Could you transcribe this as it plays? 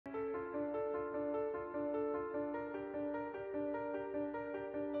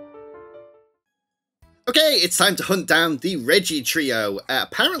Okay, it's time to hunt down the Reggie trio.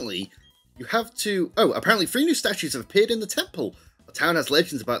 Apparently, you have to... Oh, apparently 3 new statues have appeared in the temple. The town has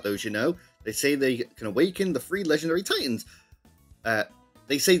legends about those, you know. They say they can awaken the 3 legendary titans.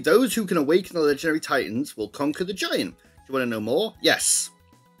 They say those who can awaken the legendary titans will conquer the giant. Do you want to know more? Yes.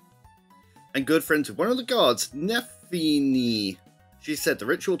 And good friends with one of the gods, Nefini. She said the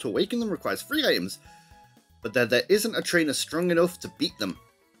ritual to awaken them requires 3 items, but that there isn't a trainer strong enough to beat them.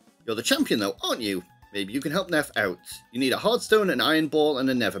 You're the champion though, aren't you? Maybe you can help Neff out. You need a hard stone, an iron ball, and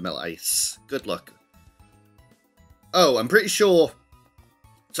a nevermelt ice. Good luck. Oh, I'm pretty sure...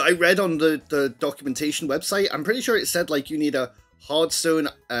 So I read on the documentation website, I'm pretty sure it said, like, you need a hard stone,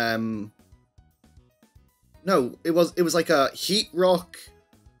 No, it was like a heat rock...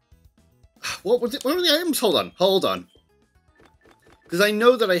 What was it? What were the items? Hold on. Because I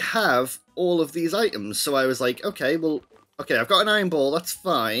know that I have all of these items, so I was like, okay, well... Okay, I've got an iron ball, that's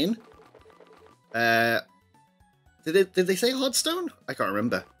fine. Did they say hard stone? I can't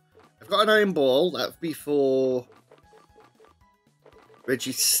remember. I've got an iron ball. That would be for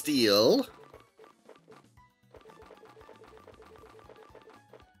Reggie Steel.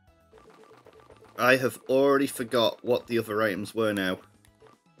 I have already forgot what the other items were now.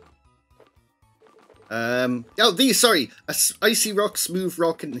 Oh, these, sorry. Icy rock, smooth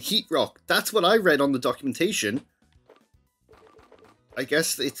rock, and heat rock. That's what I read on the documentation. I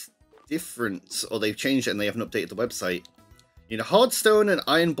guess it's different, or they've changed it and they haven't updated the website. You need a hard stone, an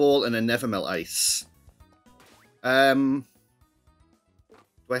iron ball, and a nevermelt ice. Do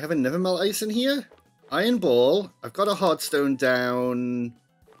I have a nevermelt ice in here? Iron ball. I've got a hard stone down.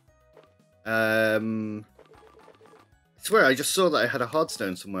 I swear I just saw that I had a hard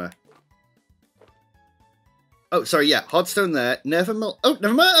stone somewhere. Oh, sorry, yeah, hard stone there. Nevermelt. Oh,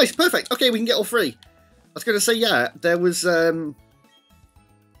 nevermelt ice. Perfect. Okay, we can get all 3. I was going to say, yeah, there was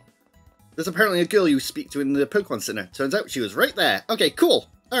there's apparently a girl you speak to in the Pokemon Center. Turns out she was right there. Okay, cool.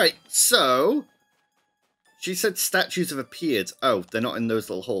 Alright, so... She said statues have appeared. Oh, they're not in those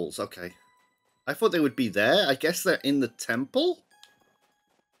little holes. Okay. I thought they would be there. I guess they're in the temple?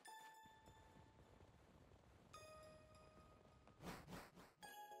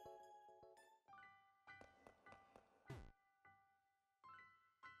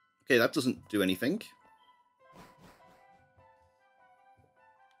 Okay, that doesn't do anything.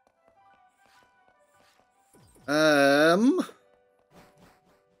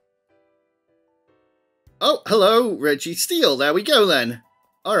 Oh, hello, Reggie Steel. There we go, then.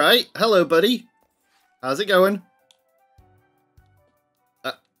 Alright. Hello, buddy. How's it going?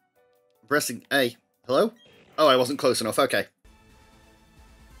 Pressing A. Hello? Oh, I wasn't close enough. Okay.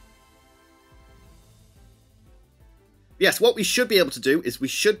 Yes, what we should be able to do is we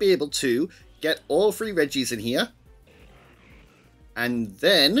should be able to get all 3 Reggies in here. And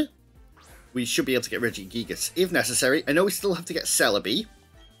then... we should be able to get Regigigas, if necessary. I know we still have to get Celebi.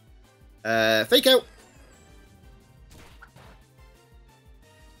 Fake out.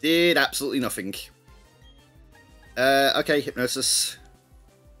 Did absolutely nothing. Okay, Hypnosis.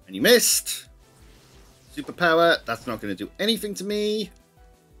 And you missed. Superpower. That's not going to do anything to me.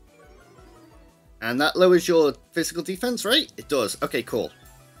 And that lowers your physical defense, right? It does. Okay, cool.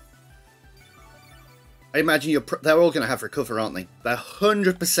 I imagine they're all going to have Recover, aren't they? They're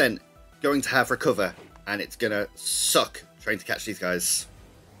 100% going to have Recover, and it's gonna suck trying to catch these guys.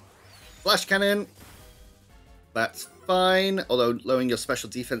 Flash Cannon. That's fine, although lowering your special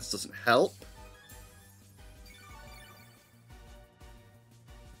defense doesn't help.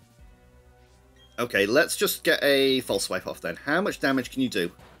 Okay, let's just get a False Swipe off then. How much damage can you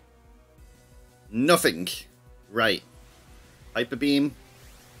do? Nothing. Right. Hyper Beam.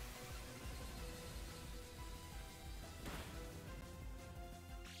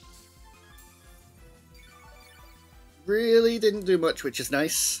 Really didn't do much, which is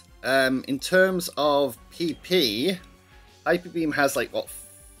nice. In terms of PP, Hyper Beam has like, what,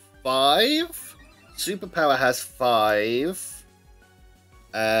 5? Superpower has 5.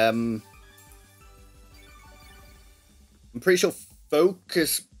 I'm pretty sure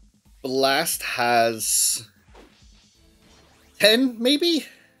Focus Blast has 10, maybe?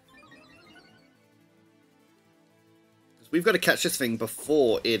 We've got to catch this thing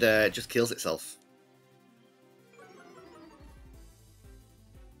before it just kills itself.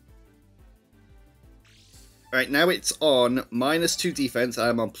 Alright, now it's on -2 defense, and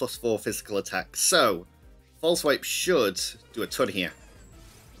I'm on +4 physical attack. So, False Swipe should do a ton here.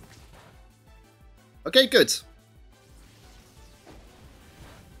 Okay, good.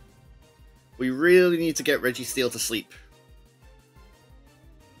 We really need to get Reggie Steel to sleep.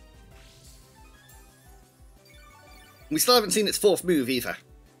 We still haven't seen its 4th move either.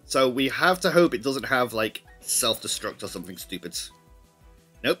 So we have to hope it doesn't have, like, self-destruct or something stupid.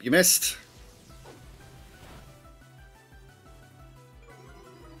 Nope, you missed.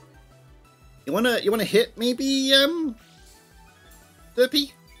 You wanna hit maybe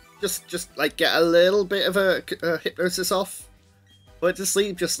Derpy? Just like get a little bit of a hypnosis off. Put it to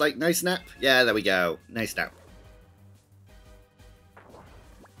sleep, just like nice nap. Yeah, there we go. Nice nap.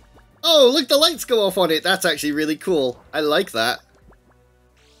 Oh, look, the lights go off on it. That's actually really cool. I like that.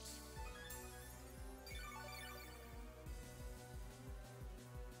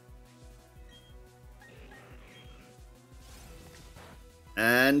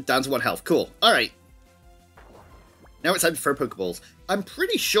 And down to 1 health. Cool. Alright. Now it's time to throw Pokeballs. I'm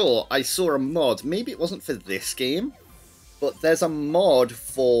pretty sure I saw a mod. Maybe it wasn't for this game. But there's a mod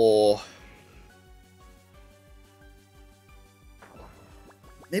for...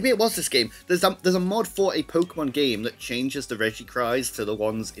 Maybe it was this game. There's a mod for a Pokemon game that changes the Reggie cries to the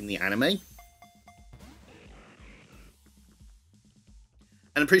ones in the anime. And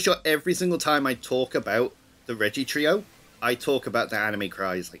I'm pretty sure every single time I talk about the Reggie trio, I talk about the anime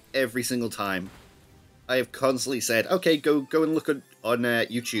cries, like, every single time. I have constantly said, okay, go and look on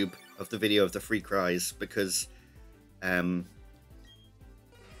YouTube of the video of the free cries, because they're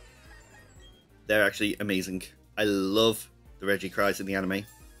actually amazing. I love the Reggie cries in the anime.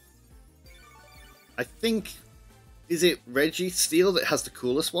 I think, is it Reggie Steel that has the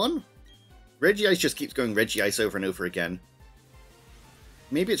coolest one? Reggie Ice just keeps going Reggie Ice over and over again.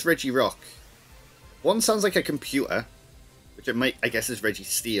 Maybe it's Reggie Rock. One sounds like a computer, which it might, I guess, is Reggie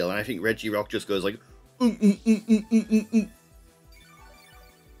Steel, and I think Reggie Rock just goes like... Has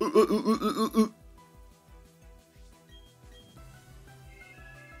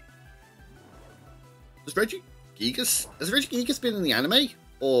Reggie Gigas been in the anime?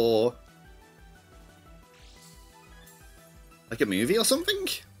 Or... like a movie or something?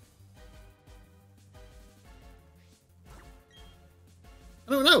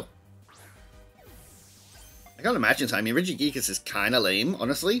 I don't know. I can't imagine so. I mean, Regigigas is kind of lame,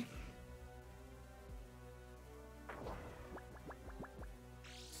 honestly.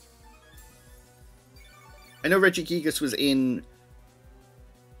 I know Regigigas was in...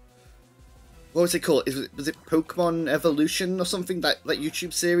 what was it called? Was it Pokemon Evolution or something? That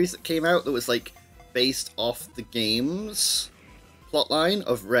YouTube series that came out that was, like, based off the game's plotline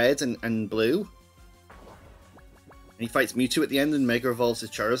of Red and Blue. And he fights Mewtwo at the end and Mega Evolves his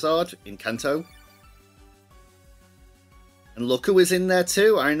Charizard in Kanto. And Luca is in there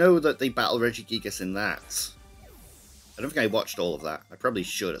too. I know that they battle Regigigas in that. I don't think I watched all of that. I probably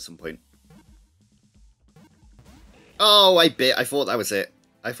should at some point. Oh, I thought that was it.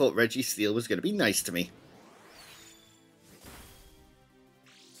 I thought Reggie Steel was going to be nice to me.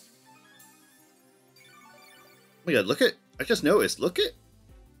 Oh my god, look at... I just noticed, look at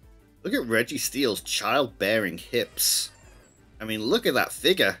Reggie Steele's childbearing hips. I mean, look at that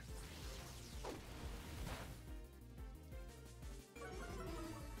figure.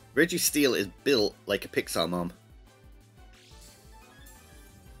 Reggie Steele is built like a Pixar mom.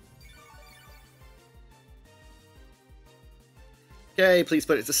 Okay, please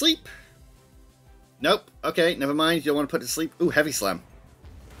put it to sleep. Nope. Okay, never mind. You don't want to put it to sleep. Ooh, Heavy Slam.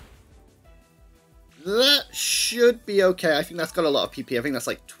 That should be okay. I think that's got a lot of PP. I think that's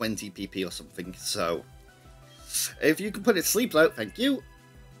like 20 PP or something. So, if you can put it to sleep, though, thank you.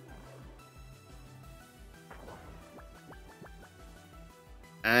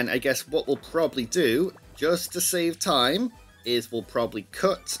 And I guess what we'll probably do, just to save time, is we'll probably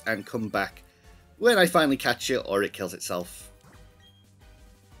cut and come back when I finally catch it or it kills itself.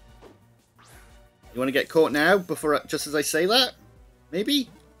 You want to get caught now, before just as I say that? Maybe?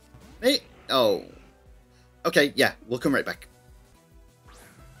 Maybe? Oh. Okay, yeah, we'll come right back.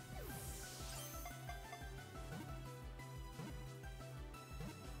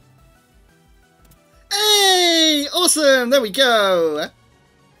 Hey! Awesome! There we go!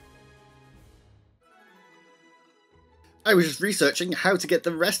 I was just researching how to get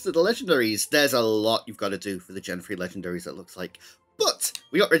the rest of the legendaries. There's a lot you've got to do for the Gen 3 legendaries, it looks like. But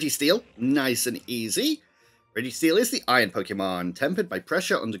we got Reggie Steel, nice and easy. Reggie Steel is the Iron Pokemon. Tempered by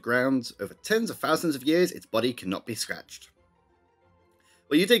pressure underground over tens of thousands of years, its body cannot be scratched.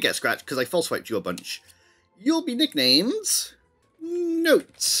 Well, you did get scratched because I false swiped you a bunch. You'll be nicknamed...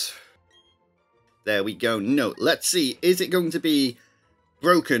 Note. There we go, Note. Let's see, is it going to be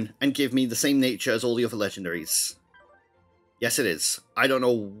broken and give me the same nature as all the other legendaries? Yes, it is. I don't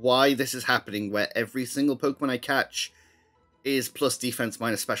know why this is happening, where every single Pokemon I catch is plus defense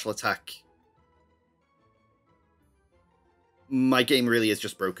minus special attack. My game really is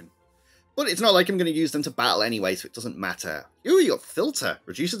just broken. But it's not like I'm going to use them to battle anyway, so it doesn't matter. Ooh, you got Filter.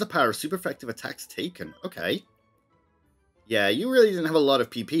 Reduces the power of super effective attacks taken. Okay. Yeah, you really didn't have a lot of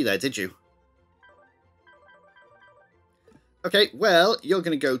PP there, did you? Okay, well, you're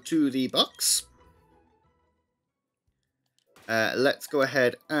going to go to the box. Let's go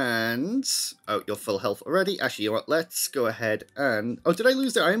ahead and... Oh, you're full health already. Actually, you know what? Let's go ahead and... Oh, did I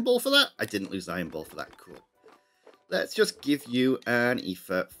lose the Iron Ball for that? I didn't lose the Iron Ball for that. Cool. Let's just give you an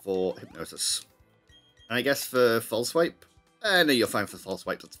Ether for Hypnosis. And I guess for False Swipe? No, you're fine for False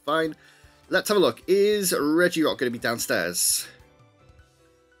Swipe. That's fine. Let's have a look. Is Regirock going to be downstairs?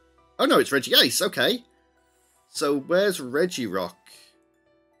 Oh, no, it's Regice. Okay. So, where's Regirock?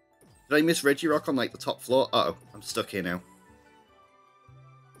 Did I miss Regirock on, like, the top floor? Uh-oh. I'm stuck here now.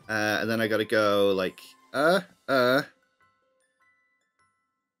 And then I gotta go, like, Uh-oh.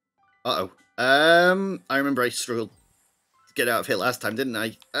 I remember I struggled to get out of here last time, didn't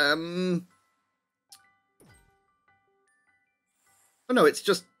I? Oh, no, it's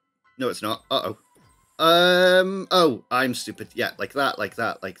just... No, it's not. Uh-oh. Oh, I'm stupid. Yeah, like that, like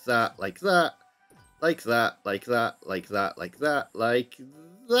that, like that, like that. Like that, like that, like that, like that, like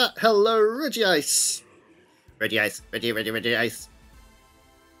that. Hello, Regice! Regice, Regice.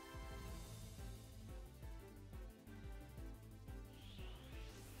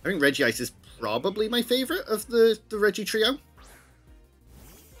 I think Regice is probably my favourite of the Regi trio.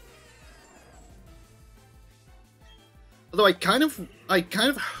 Although I kind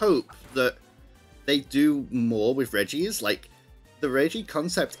of hope that they do more with Regis. Like, the Regi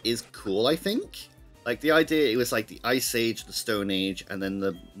concept is cool, I think. Like, the idea, it was like the Ice Age, the Stone Age, and then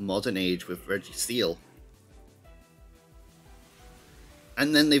the Modern Age with Registeel.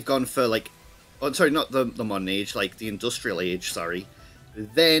 And then they've gone for, like... Oh, sorry, not the Modern Age, like the Industrial Age, sorry.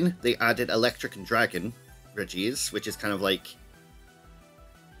 Then they added Electric and Dragon Regis, which is kind of like...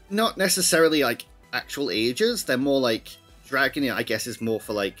 Not necessarily, like, actual ages. They're more like... Dragon, I guess, is more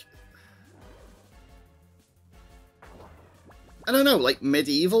for, like... I don't know, like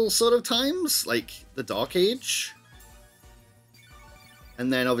medieval sort of times, like the Dark Age.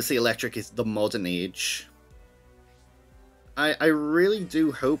 And then obviously Electric is the Modern Age. I really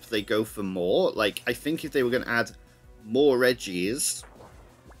do hope they go for more. Like, I think if they were going to add more Regis,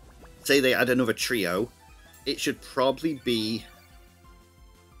 say they add another trio, it should probably be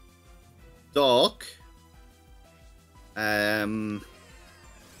Dark,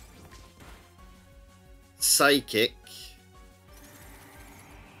 Psychic,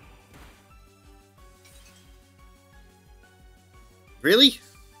 Really?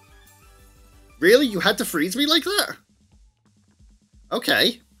 Really? You had to freeze me like that?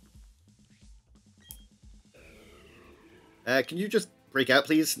 Okay. Can you just break out,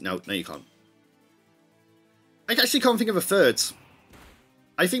 please? No, you can't. I actually can't think of a third.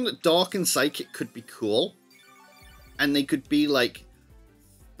 I think that Dark and Psychic could be cool. And they could be, like,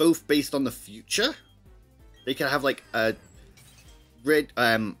 both based on the future. They could have, like, a...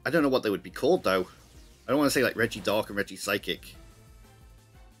 I don't know what they would be called, though. I don't want to say, like, Regi Dark and Regi Psychic.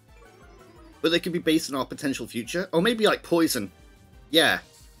 But they could be based on our potential future. Or maybe like Poison. Yeah.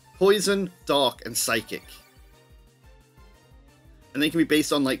 Poison, Dark, and Psychic. And they can be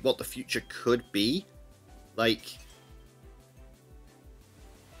based on like what the future could be. Like...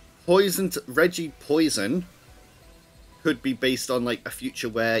 Regi Poison could be based on like a future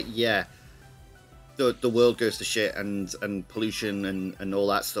where, yeah, the world goes to shit and pollution and all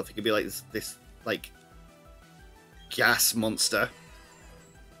that stuff. It could be like this like gas monster.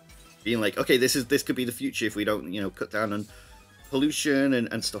 Being like, okay, this could be the future if we don't, you know, cut down on pollution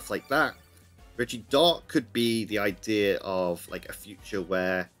and stuff like that. Regi Dark could be the idea of like a future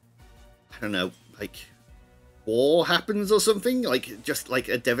where, I don't know, like war happens or something, like just like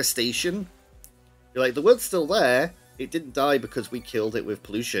a devastation. You're like, the world's still there. It didn't die because we killed it with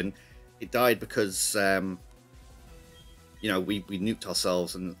pollution. It died because, you know, we nuked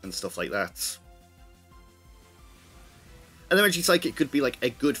ourselves and stuff like that. And then Regi Psychic could be like a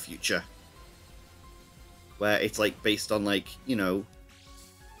good future. Where it's like based on like, you know,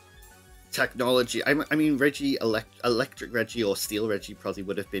 technology. I mean, Electric Regi or Steel Regi probably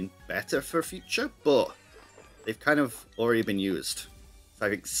would have been better for future, but they've kind of already been used. So I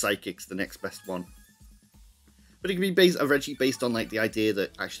think Psychic's the next best one. But it could be a Regi based on like the idea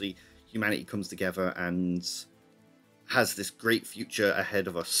that actually humanity comes together and has this great future ahead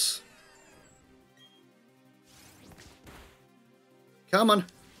of us. Come on.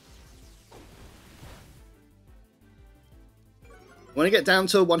 Want to get down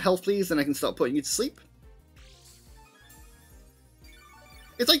to 1 health, please? Then I can start putting you to sleep.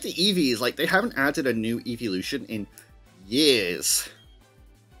 It's like the EVs. Like, they haven't added a new evolution in years.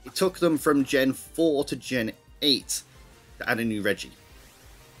 It took them from Gen 4 to Gen 8 to add a new Reggie.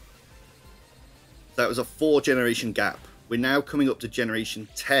 That was a 4-generation gap. We're now coming up to Generation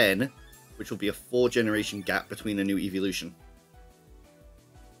 10, which will be a 4-generation gap between a new evolution.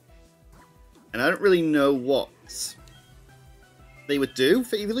 And I don't really know what they would do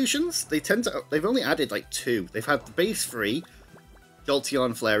for evolutions. They've only added like 2. They've had the base 3,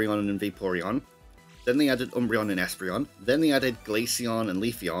 Jolteon, Flareon, and Vaporeon. Then they added Umbreon and Espeon. Then they added Glaceon and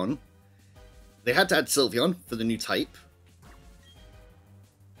Leafeon. They had to add Sylveon for the new type.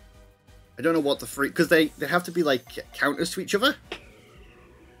 I don't know what the free... Because they have to be, like, counters to each other.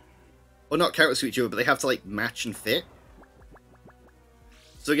 Or not counters to each other, but they have to, like, match and fit.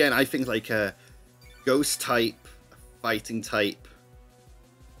 So again, I think, like, a Ghost type, a Fighting type,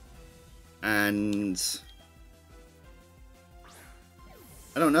 and...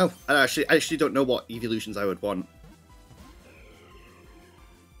 I don't know. I actually don't know what evolutions I would want.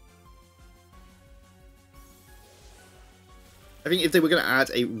 I think if they were going to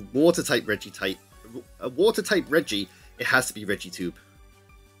add a Water-type Reggie, it has to be Regitube.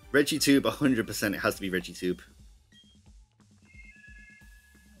 Regitube, 100%, it has to be Regitube.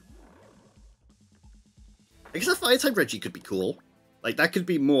 I guess a Fire-type Reggie could be cool. Like, that could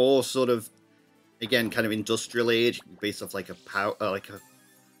be more sort of, again, kind of industrial age, based off like a power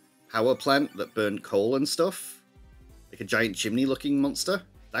plant that burned coal and stuff. Like a giant chimney-looking monster.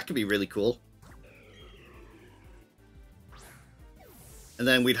 That could be really cool. And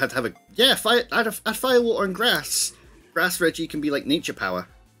then we'd have to have a... Yeah, add fire, water, and grass. Grass Reggie can be like nature power.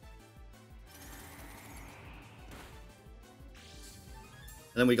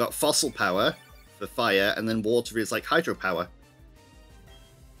 And then we got fossil power for fire, and then water is like hydropower.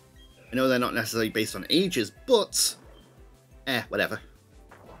 I know they're not necessarily based on ages, but... whatever.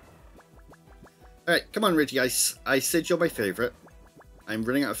 Alright, come on, Regice. I said you're my favourite. I'm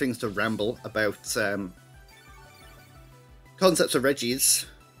running out of things to ramble about, concepts of Reggies.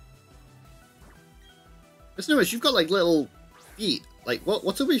 Just notice you've got like little feet. Like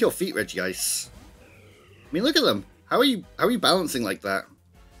what's up with your feet, Regice? I mean, look at them. How are you balancing like that?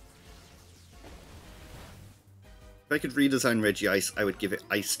 If I could redesign Regice, I would give it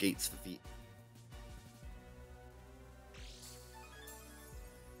ice skates for feet.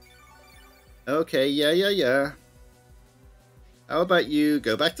 Okay, yeah. How about you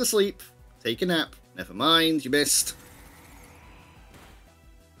go back to sleep, take a nap. Never mind, you missed.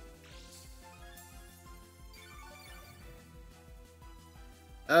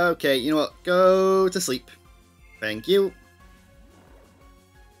 Okay, you know what? Go to sleep. Thank you.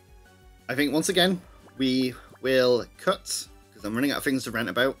 I think once again, we will cut, because I'm running out of things to rant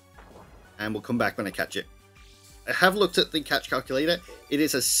about, and we'll come back when I catch it. I have looked at the catch calculator. It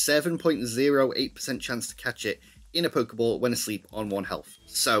is a 7.08% chance to catch it in a Pokeball when asleep on 1 health.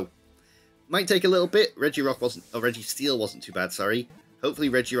 So, might take a little bit. Registeel wasn't too bad, sorry. Hopefully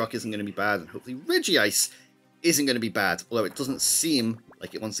Regirock isn't going to be bad, and hopefully Regice isn't going to be bad, although it doesn't seem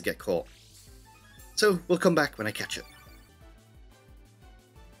like it wants to get caught. So, we'll come back when I catch it.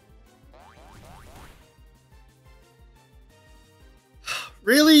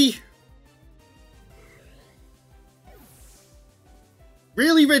 Really?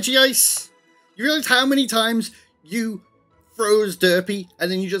 Really, Regice? You realize how many times you froze Derpy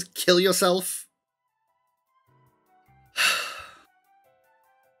and then you just kill yourself?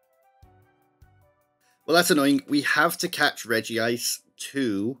 Well, that's annoying. We have to catch Regice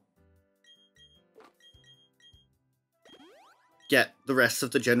to get the rest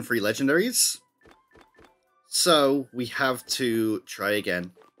of the Gen 3 legendaries. So, we have to try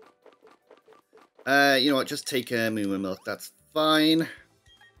again. You know what, just take a Moo Milk, that's fine.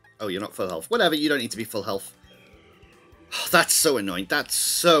 Oh, you're not full health. Whatever, you don't need to be full health. Oh, that's so annoying. That's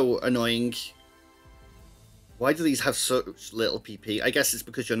so annoying. Why do these have such little PP? I guess it's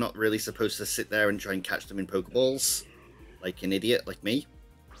because you're not really supposed to sit there and try and catch them in Pokeballs. Like an idiot like me.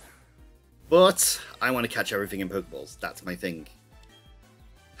 But I want to catch everything in Pokeballs. That's my thing.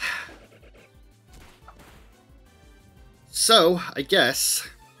 So, I guess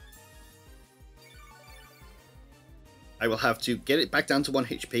I will have to get it back down to 1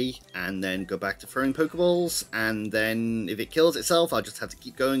 HP, and then go back to throwing Pokeballs, and then if it kills itself, I'll just have to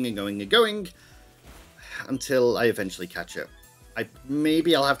keep going and going and going, until I eventually catch it.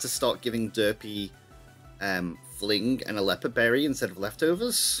 Maybe I'll have to start giving Derpy Fling and a Leopard Berry instead of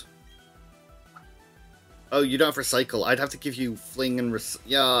leftovers. Oh, you don't have Recycle. I'd have to give you Fling and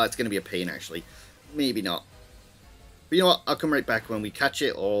yeah, it's going to be a pain, actually. Maybe not. But you know what? I'll come right back when we catch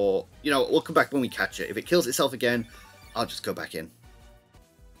it, or... You know, we'll come back when we catch it. If it kills itself again, I'll just go back in.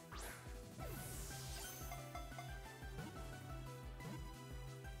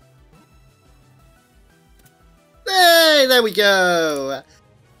 there we go!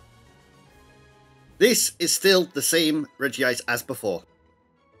 This is still the same Regice as before,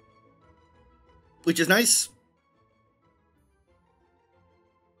 which is nice.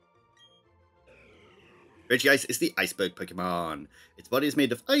 Regice is the iceberg Pokemon. Its body is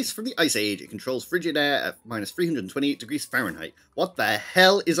made of ice from the Ice Age. It controls frigid air at minus 328 degrees Fahrenheit. What the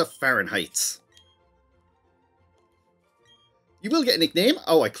hell is a Fahrenheit? You will get a nickname.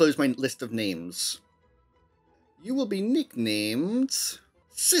 Oh, I closed my list of names. You will be nicknamed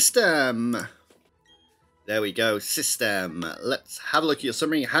System. There we go, System. Let's have a look at your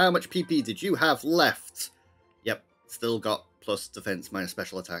summary. How much PP did you have left? Yep, still got plus defense minus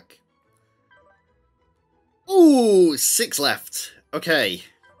special attack. Ooh, 6 left. Okay,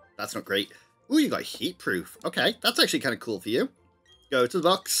 that's not great. Ooh, you got heat proof. Okay, that's actually kind of cool for you. Go to the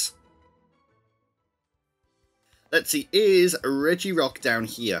box. Let's see, is Regirock down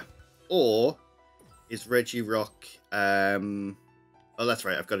here? Or is Regirock... Oh, that's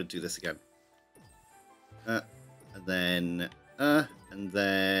right, I've got to do this again. And then...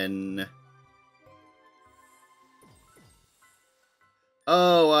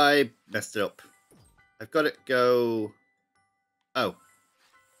 Oh, I messed it up. I've got it go... Oh.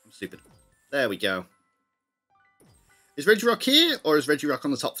 I'm stupid. There we go. Is Regirock here, or is Regirock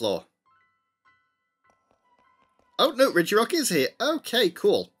on the top floor? Oh, no, Regirock is here. Okay,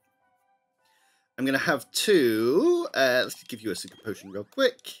 cool. I'm going to have 2. Let's give you a super potion real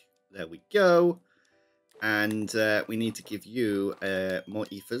quick. There we go. And we need to give you more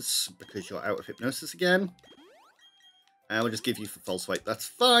ethers, because you're out of hypnosis again. And we'll just give you for false swipe. That's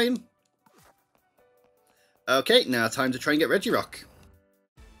fine. Okay, now time to try and get Regirock.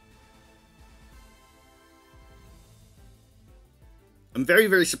 I'm very,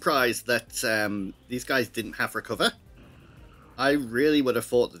 very surprised that these guys didn't have Recover. I really would have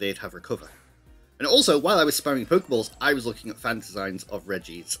thought that they'd have Recover. And also, while I was spamming Pokeballs, I was looking at fan designs of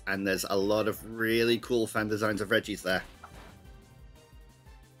Regis, and there's a lot of really cool fan designs of Regis there.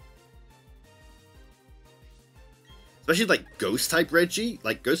 Especially like Ghost-type Reggie.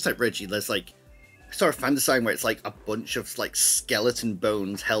 Like, Ghost-type Reggie, there's like... I saw a fan design where it's like a bunch of like skeleton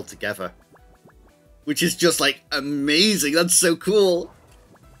bones held together. Which is just like amazing. That's so cool.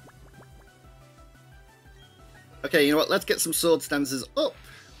 Okay, you know what? Let's get some sword stances up.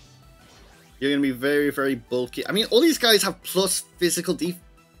 You're going to be very, very bulky. I mean, all these guys have plus physical def...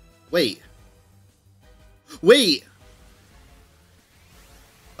 Wait. Wait!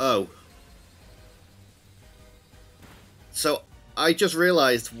 Oh. So, I just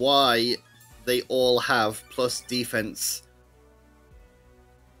realized why they all have plus defense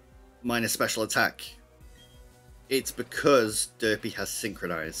minus special attack. It's because Derpy has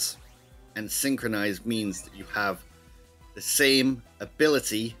Synchronize. And Synchronize means that you have the same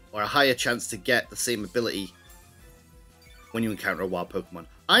ability, or a higher chance to get the same ability when you encounter a wild Pokemon.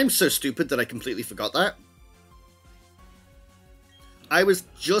 I'm so stupid that I completely forgot that. I was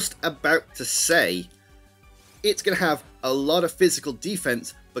just about to say it's going to have a lot of physical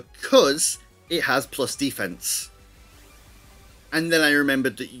defense because it has plus defense. And then I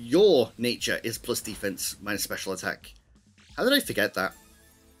remembered that your nature is plus defense minus special attack. How did I forget that?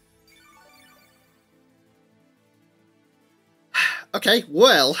 Okay,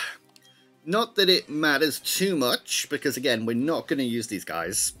 well, not that it matters too much, because again, we're not going to use these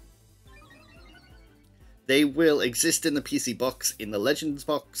guys. They will exist in the PC box, in the Legends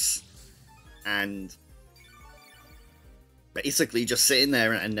box, and basically just sit in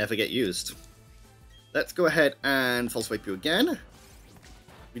there and never get used. Let's go ahead and false swipe you again.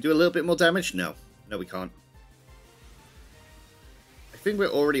 We do a little bit more damage? No. No, we can't. I think we're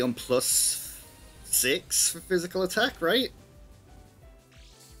already on plus 6 for physical attack, right?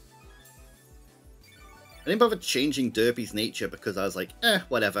 I didn't bother changing Derpy's nature because I was like,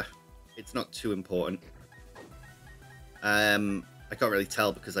 whatever. It's not too important. I can't really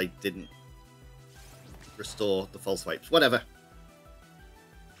tell because I didn't restore the false swipes. Whatever.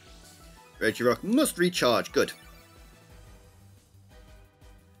 Regirock must recharge. Good.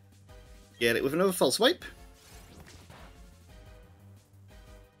 Get it with another false swipe.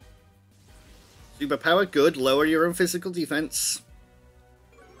 Superpower. Good. Lower your own physical defense.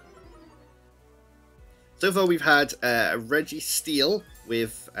 So far we've had Registeel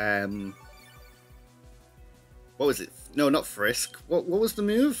with, what was it? No, not Frisk. What was the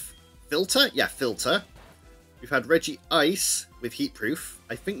move? Filter? Yeah, Filter. We've had Regi Ice with Heat Proof.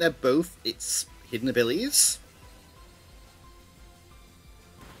 I think they're both its hidden abilities.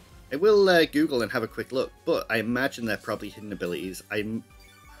 I will Google and have a quick look, but I imagine they're probably hidden abilities. I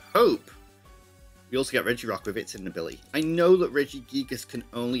hope we also get Regirock with its hidden ability. I know that Regigigas can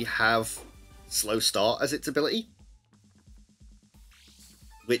only have Slow Start as its ability.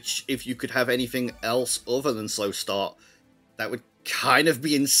 which if you could have anything else other than slow start, that would kind of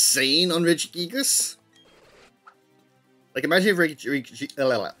be insane on Regigigas. Like, imagine if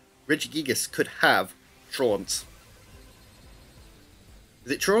Regigigas could have Traunt.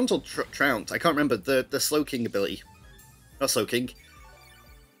 Is it Traunt or Trount? I can't remember. The Slow King ability. Not Slow King.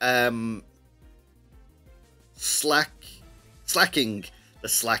 Slacking. The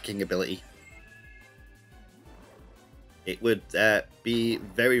Slacking ability. It would be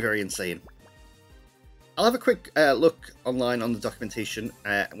very, very insane. I'll have a quick look online on the documentation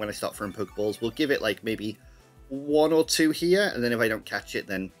when I start throwing Pokeballs. We'll give it like maybe 1 or 2 here, and then if I don't catch it,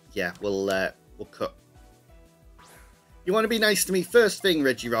 then yeah, we'll cut. You want to be nice to me first thing,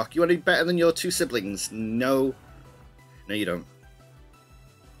 Regirock. You want to be better than your 2 siblings? No. No, you don't.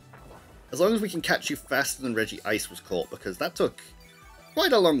 As long as we can catch you faster than Regice was caught, because that took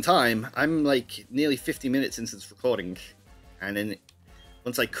quite a long time. I'm like nearly 50 minutes into this recording, and then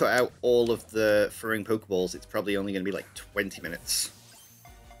once I cut out all of the throwing Pokeballs, it's probably only going to be like 20 minutes.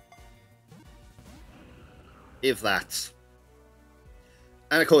 If that.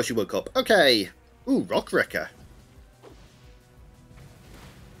 And of course you woke up. Okay. Ooh, Rock Wrecker.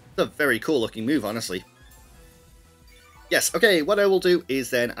 It's a very cool looking move, honestly. Yes, okay, what I will do is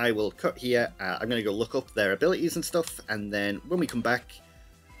then I will cut here. I'm going to go look up their abilities and stuff, and then when we come back,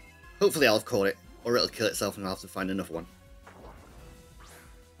 hopefully I'll have caught it, or it'll kill itself and I'll have to find another one.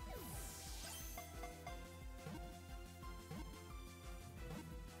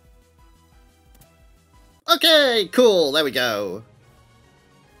 Okay, cool, there we go.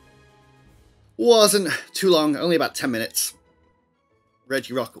 Wasn't too long, only about 10 minutes.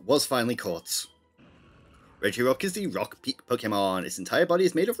 Regirock was finally caught. Regirock is the rock peak Pokemon. Its entire body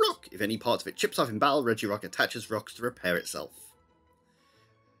is made of rock. If any part of it chips off in battle, Regirock attaches rocks to repair itself.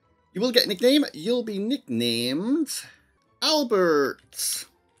 You will get a nickname. You'll be nicknamed Albert.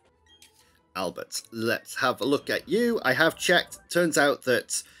 Albert, let's have a look at you. I have checked. Turns out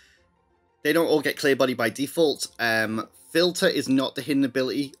that they don't all get Clear Body by default. Filter is not the hidden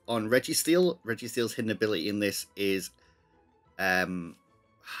ability on Registeel. Registeel's hidden ability in this is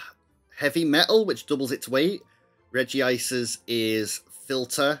Heavy Metal, which doubles its weight. Regice's is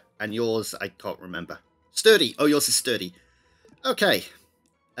Filter, and yours, I can't remember. Sturdy. Oh, yours is Sturdy. Okay.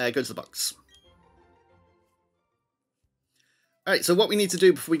 Go to the box. Alright, so what we need to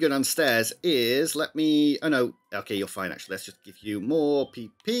do before we go downstairs is, let me... Oh, no. Okay, you're fine, actually. Let's just give you more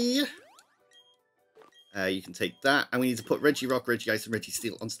PP. You can take that. And we need to put Regirock, Regice, and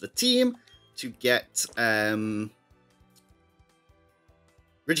Registeel onto the team to get...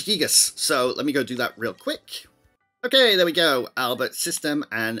 Regigigas. So let me go do that real quick. Okay, there we go. Albert, System,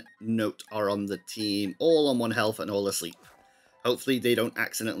 and Note are on the team. All on 1 health and all asleep. Hopefully they don't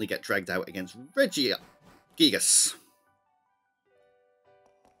accidentally get dragged out against Regigigas.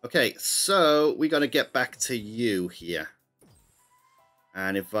 Okay, so we got to get back to you here.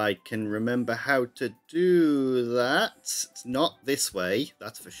 And if I can remember how to do that, it's not this way,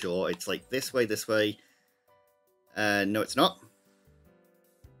 that's for sure. It's like this way, this way. No, it's not.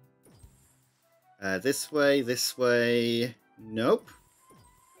 This way. Nope.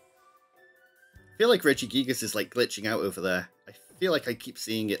 I feel like Regigigas is like glitching out over there. I feel like I keep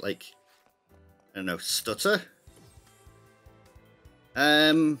seeing it like, I don't know, stutter.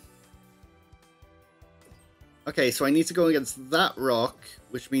 Okay, so I need to go against that rock,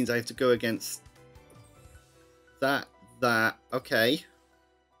 which means I have to go against that. Okay.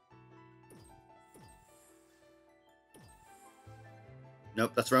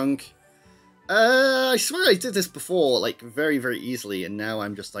 Nope, that's wrong. I swear I did this before, like, very, very easily, and now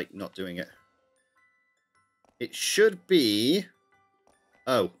I'm just, like, not doing it. It should be...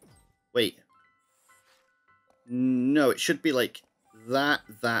 Oh, wait. No, it should be, like, that.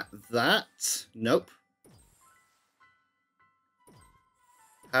 Nope.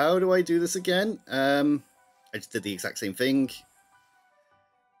 How do I do this again? I just did the exact same thing.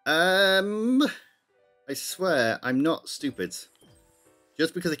 I swear, I'm not stupid.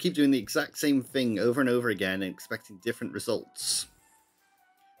 Just because I keep doing the exact same thing over and over again and expecting different results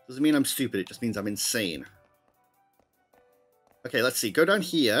doesn't mean I'm stupid, it just means I'm insane. Okay, let's see. Go down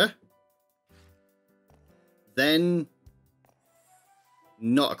here. Then...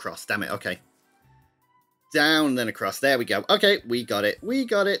 Not across, damn it, okay. Down, then across. There we go. Okay, we got it. We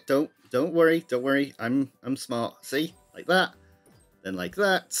got it. Don't worry. I'm smart. See? Like that. Then like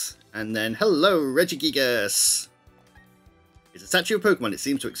that. And then, hello, Regigigas. It's a statue of Pokemon. It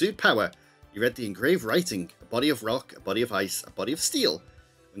seems to exude power. You read the engraved writing. A body of rock, a body of ice, a body of steel.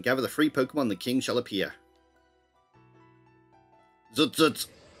 When gather the 3 Pokemon, the king shall appear. Zut.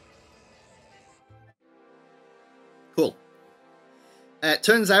 Cool.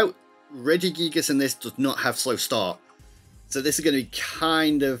 Turns out Regigigas in this does not have slow start. So this is going to be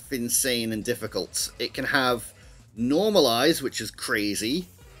kind of insane and difficult. It can have Normalize, which is crazy.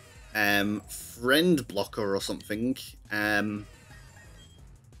 Friend Blocker or something. And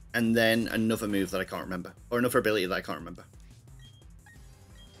then another move that I can't remember. Or another ability that I can't remember.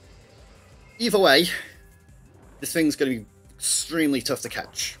 Either way, this thing's going to be extremely tough to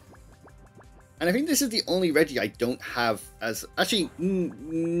catch. And I think this is the only Reggie I don't have as... Actually,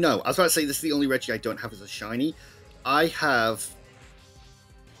 no. I was about to say this is the only Reggie I don't have as a shiny. I have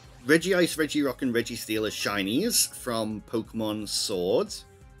Regice, Regirock, and Registeel as shinies from Pokemon Sword.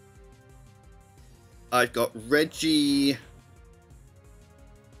 I've got Regieleki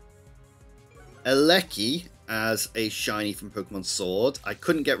as a shiny from Pokemon Sword. I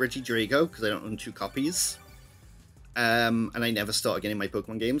couldn't get Regidrago because I don't own 2 copies. And I never start again in my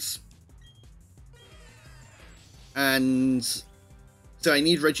Pokemon games. And so I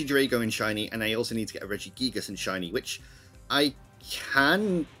need Regidrago in shiny, and I also need to get a Regigigas in shiny, which I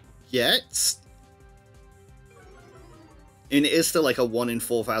can get. And it is still like a 1 in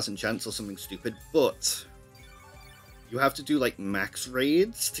 4,000 chance or something stupid, but you have to do like max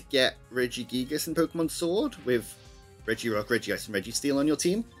raids to get Regigigas in Pokemon Sword with Regirock, Regice, and Registeel on your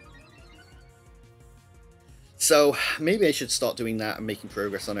team. So maybe I should start doing that and making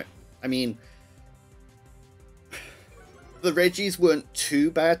progress on it. I mean, the Regis weren't too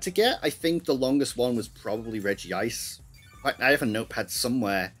bad to get. I think the longest one was probably Regice. I have a notepad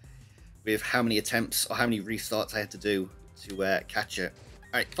somewhere with how many attempts or how many restarts I had to do to catch it.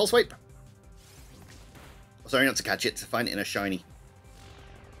 Alright, false swipe. Oh, sorry, not to catch it, to find it in a shiny.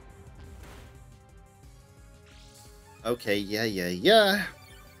 Okay, yeah.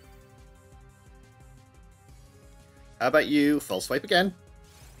 How about you false swipe again?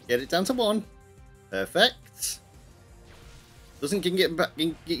 Get it down to 1. Perfect. Doesn't Giga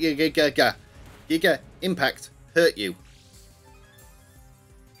Impact hurt you?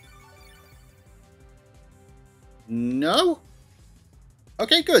 No?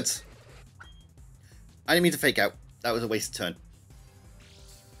 Okay, good. I didn't mean to fake out. That was a wasted turn.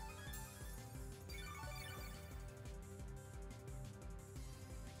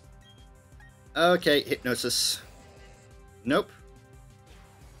 Okay, Hypnosis. Nope.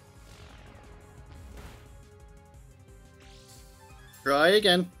 Try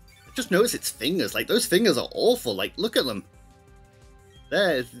again. I just noticed its fingers. Like, those fingers are awful. Like, look at them.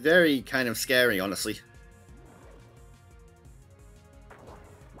 They're very kind of scary, honestly.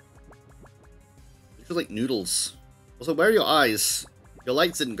 They feel like noodles. Also, where are your eyes? Your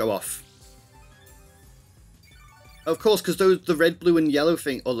lights didn't go off. Of course, because the red, blue, and yellow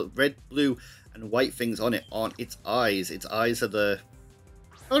thing, or the red, blue, and white things on it aren't its eyes. Its eyes are the...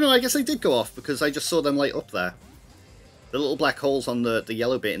 Oh no, I guess they did go off, because I just saw them light up there. The little black holes on the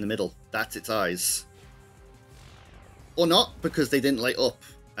yellow bit in the middle, that's its eyes. Or not, because they didn't light up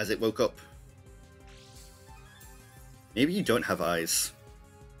as it woke up. Maybe you don't have eyes.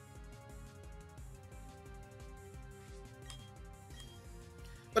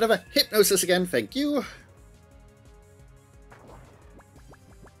 Whatever, Hypnosis again, thank you.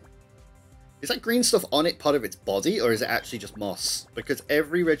 Is that green stuff on it part of its body, or is it actually just moss? Because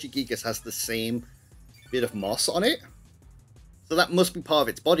every Regigigas has the same bit of moss on it. So that must be part of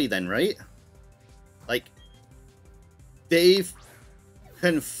its body then, right? Like, they've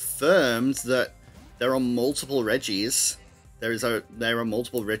confirmed that there are multiple Regis. There are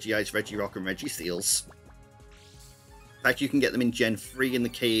multiple Regiites, Regirock, and Registeels. In fact, you can get them in Gen 3 in the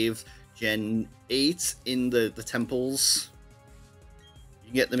caves, Gen 8 in the temples. You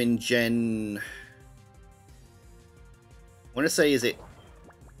can get them in Gen... I want to say, is it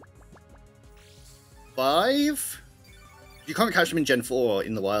 5? You can't catch them in Gen 4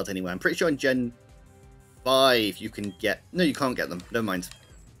 in the wild anyway. I'm pretty sure in Gen 5 you can get... No, you can't get them. Never mind.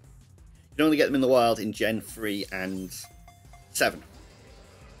 You can only get them in the wild in Gen 3 and 7.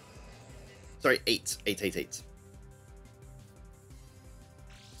 Sorry, 8. 8.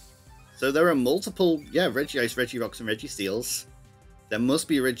 So there are multiple, Regiice, Regirocks, and Registeels. There must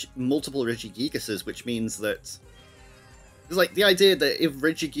be multiple Regigigases, which means that... It's like the idea that if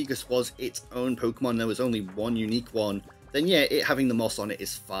Regigigas was its own Pokemon, there was only one unique one, then yeah, it having the moss on it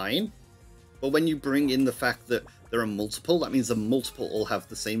is fine. But when you bring in the fact that there are multiple, that means the multiple all have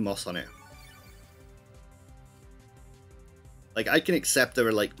the same moss on it. Like, I can accept there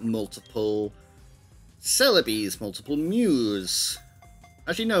are, like, multiple Celebes, multiple Mews.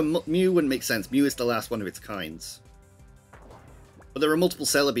 Actually, no, Mew wouldn't make sense. Mew is the last one of its kind. But there are multiple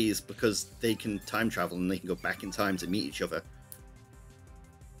Celebes because they can time travel and they can go back in time to meet each other.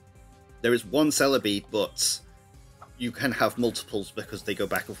 There is one Celebi, but you can have multiples because they go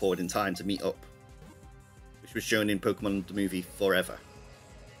back and forward in time to meet up, which was shown in Pokemon the movie Forever.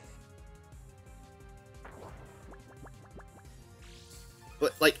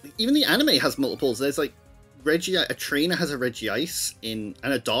 But like even the anime has multiples. There's like a trainer has a Regice and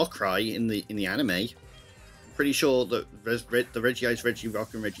a Darkrai in the anime. I'm pretty sure that the Regice,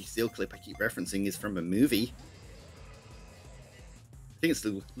 Regirock, and Registeel clip I keep referencing is from a movie. I think it's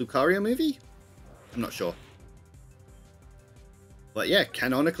the Lucario movie? I'm not sure. But yeah,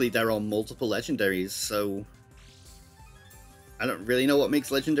 canonically there are multiple legendaries, so I don't really know what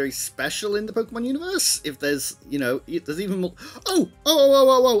makes legendary special in the Pokemon universe. If there's, you know, there's even more.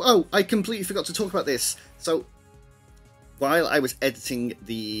 Oh! I completely forgot to talk about this. So while I was editing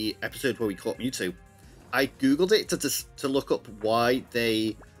the episode where we caught Mewtwo, I googled it to look up why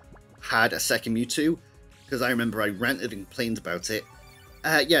they had a second Mewtwo, because I remember I ranted and complained about it.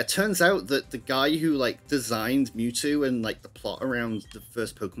 Yeah, it turns out that the guy who like designed Mewtwo and like the plot around the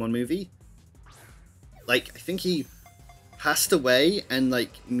first Pokemon movie, like I think he passed away, and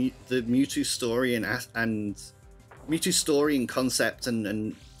like the Mewtwo story and Mewtwo story and concept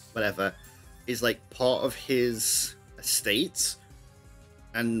and whatever is like part of his estate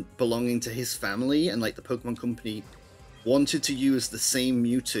and belonging to his family, and like the Pokemon Company wanted to use the same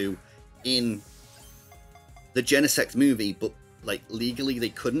Mewtwo in the Genesect movie, but like legally they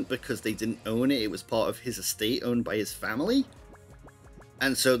couldn't because they didn't own it. It was part of his estate owned by his family,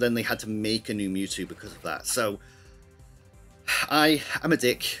 and so then they had to make a new Mewtwo because of that. So I am a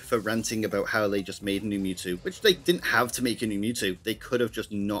dick for ranting about how they just made a new Mewtwo, which they didn't have to make a new Mewtwo. They could have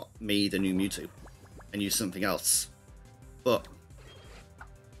just not made a new Mewtwo and used something else. But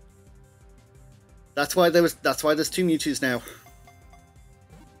that's why there's two Mewtwo's now.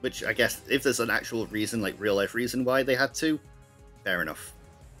 Which I guess if there's an actual reason, like real life reason why they had to, fair enough.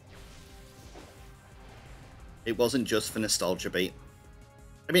 It wasn't just for nostalgia bait.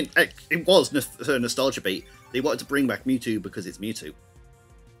 I mean, it was for nostalgia bait. They wanted to bring back Mewtwo because it's Mewtwo.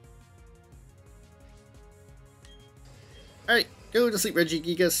 Alright, go to sleep,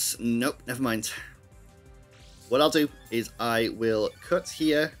 Regigigas. Nope, never mind. What I'll do is I will cut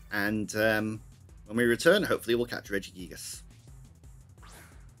here, and when we return, hopefully we'll catch Regigigas.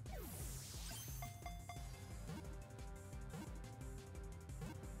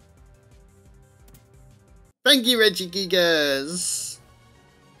 Thank you, Regigigas!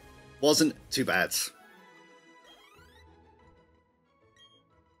 Wasn't too bad.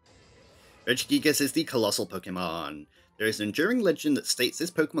 Regigigas is the colossal Pokemon. There is an enduring legend that states this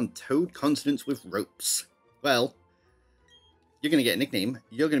Pokemon towed continents with ropes. Well, you're going to get a nickname.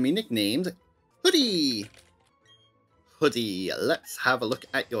 You're going to be nicknamed Hoodie. Hoodie, let's have a look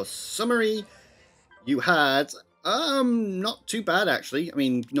at your summary. You had, not too bad actually. I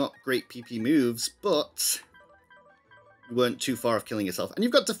mean, not great PP moves, but you weren't too far off killing yourself. And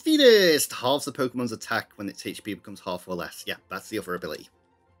you've got Defeatist! Halves the Pokemon's attack when its HP becomes half or less. Yeah, that's the other ability.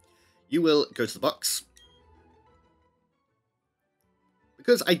 You will go to the box.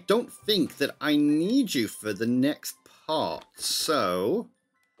 Because I don't think that I need you for the next part. So,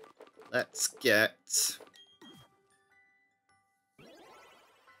 let's get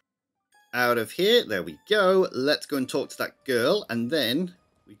out of here. There we go. Let's go and talk to that girl. And then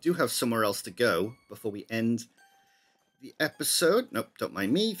we do have somewhere else to go before we end the episode. Nope, don't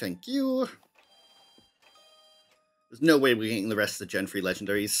mind me. Thank you. There's no way we're getting the rest of the Gen 3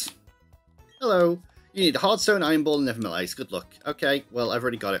 legendaries. Hello. You need a Hardstone, Iron Ball, and Nevermill Ice. Good luck. Okay, well, I've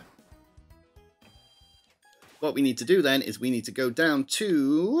already got it. What we need to do then is we need to go down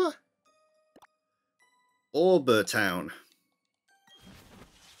to Orber Town.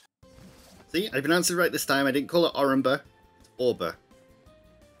 See, I pronounced it right this time. I didn't call it Orumba. It's Orber.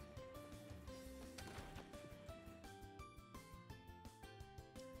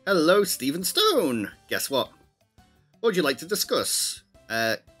 Hello, Stephen Stone. Guess what? What would you like to discuss?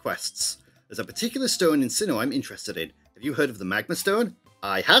 Quests. There's a particular stone in Sinnoh I'm interested in. Have you heard of the Magma Stone?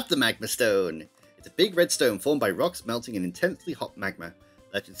 I have the Magma Stone. It's a big red stone formed by rocks melting in intensely hot magma.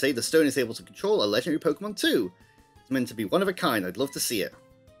 Legends say the stone is able to control a legendary Pokemon too. It's meant to be one of a kind. I'd love to see it.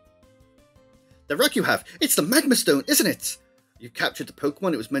 The rock you have! It's the Magma Stone, isn't it? You've captured the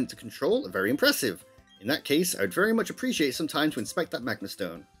Pokemon it was meant to control. Very impressive. In that case, I would very much appreciate some time to inspect that Magma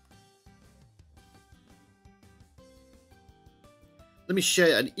Stone. Let me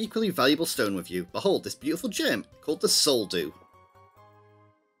share an equally valuable stone with you. Behold, this beautiful gem called the Soul Dew.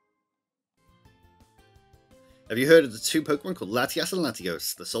 Have you heard of the two Pokemon called Latias and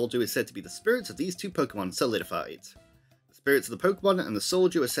Latios? The Soul Dew is said to be the spirits of these two Pokemon solidified. The spirits of the Pokemon and the Soul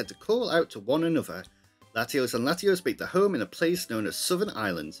Dew are said to call out to one another. Latios and Latios make their home in a place known as Southern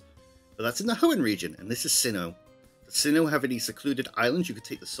Island. But that's in the Hoenn region, and this is Sinnoh. Sinnoh have any secluded islands you could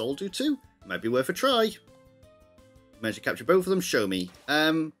take the Soldu to? Might be worth a try. Managed to capture both of them? Show me.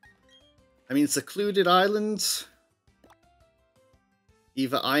 I mean, secluded islands.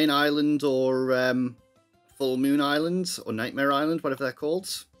 Either Iron Island or Full Moon Island or Nightmare Island, whatever they're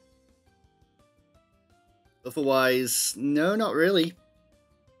called. Otherwise, no, not really.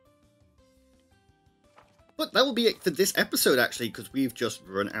 But that will be it for this episode, actually, because we've just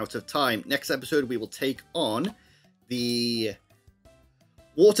run out of time. Next episode, we will take on the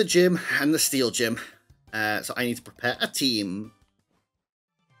Water Gym and the Steel Gym. So I need to prepare a team.